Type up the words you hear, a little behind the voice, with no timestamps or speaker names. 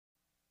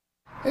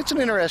It's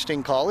an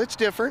interesting call. It's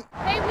different.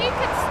 Hey, we could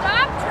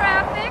stop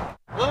traffic.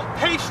 A little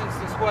patience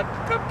is what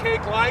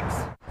Cupcake likes.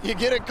 You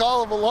get a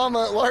call of a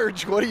llama at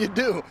large, what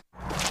do?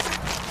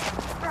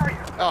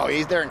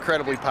 Oh, they're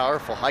incredibly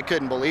powerful. I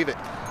couldn't believe it.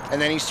 And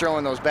then he's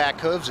throwing those back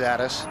hooves at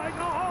us.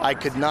 I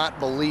could not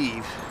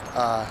believe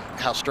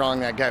how strong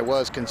that guy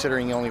was,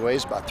 considering he only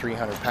weighs about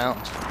 300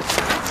 pounds.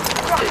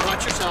 Hey,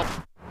 watch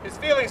yourself. His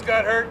feelings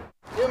got hurt.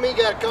 You and me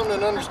got to come to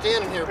an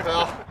understanding here,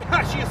 pal.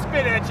 She'll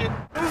spit at you.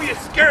 Move, you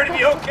scared of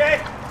me, okay?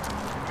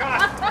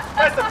 God,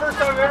 that's the first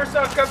time I've ever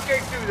saw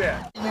Cupcake do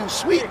that. You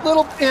sweet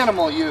little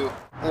animal, you.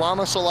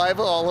 Llama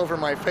saliva all over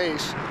my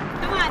face.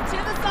 Come on, to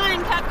the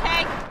sign,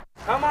 Cupcake.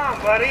 Come on,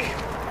 buddy.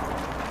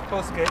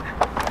 Close good.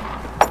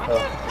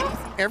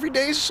 Every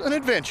day's an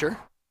adventure.